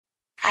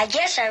I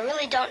guess I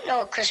really don't know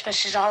what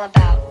Christmas is all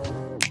about. Isn't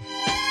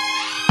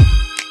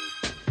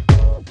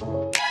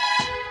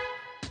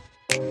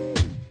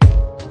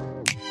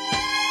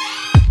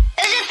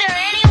there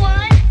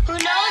anyone who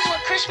knows what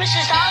Christmas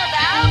is all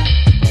about?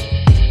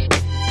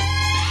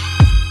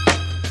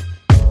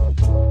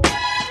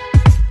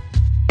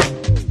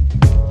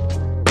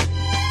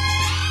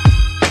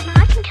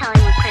 I can tell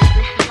you what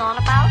Christmas is all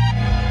about.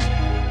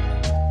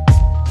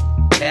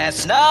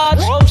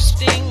 Chestnuts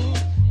roasting,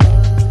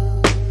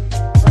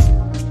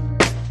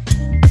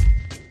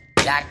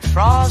 Jack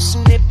Frost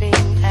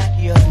nipping at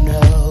your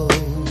nose.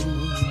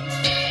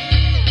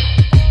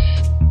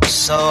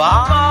 So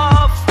I'm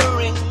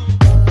offering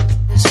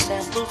this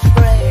simple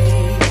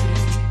phrase.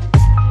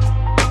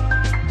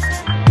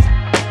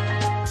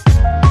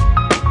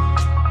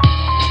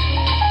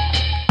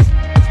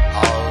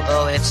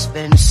 Although it's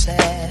been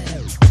said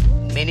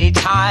many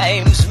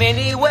times,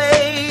 many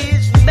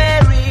ways,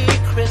 Merry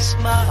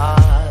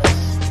Christmas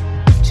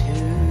to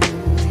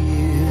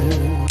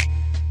you.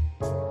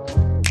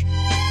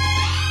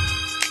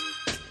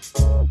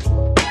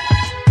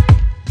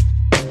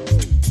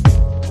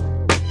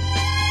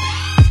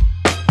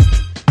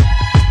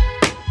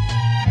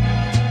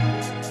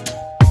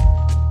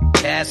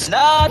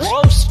 Chestnuts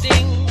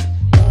roasting,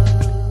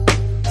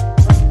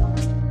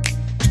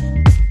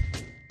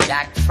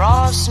 Jack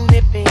Frost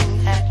nipping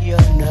at your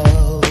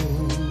nose.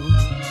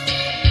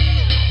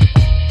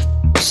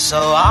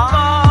 So I'm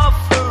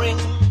offering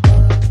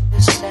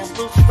this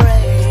simple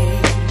phrase.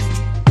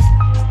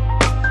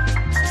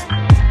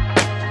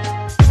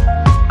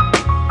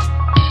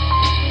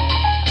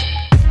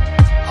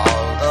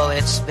 Although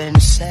it's been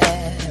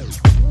said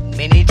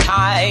many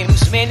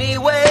times, many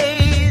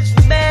ways,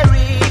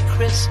 Merry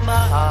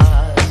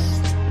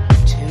Christmas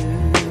to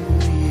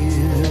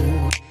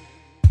you.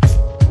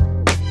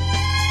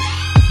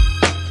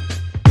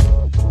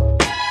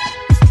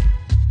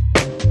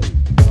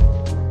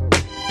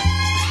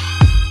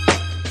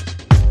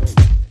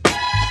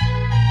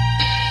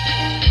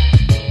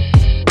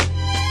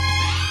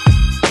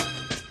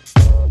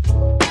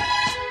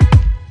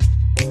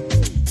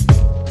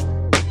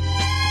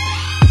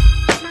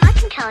 I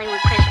can tell you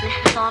what Christmas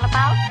is all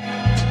about.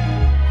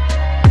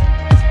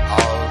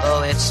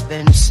 Although it's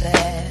been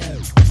said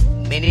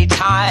many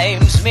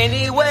times,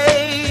 many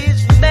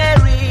ways,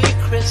 Merry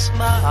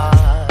Christmas.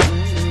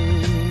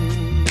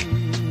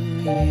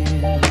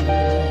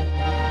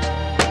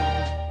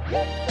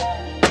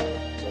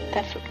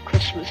 That's what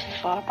Christmas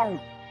is all about.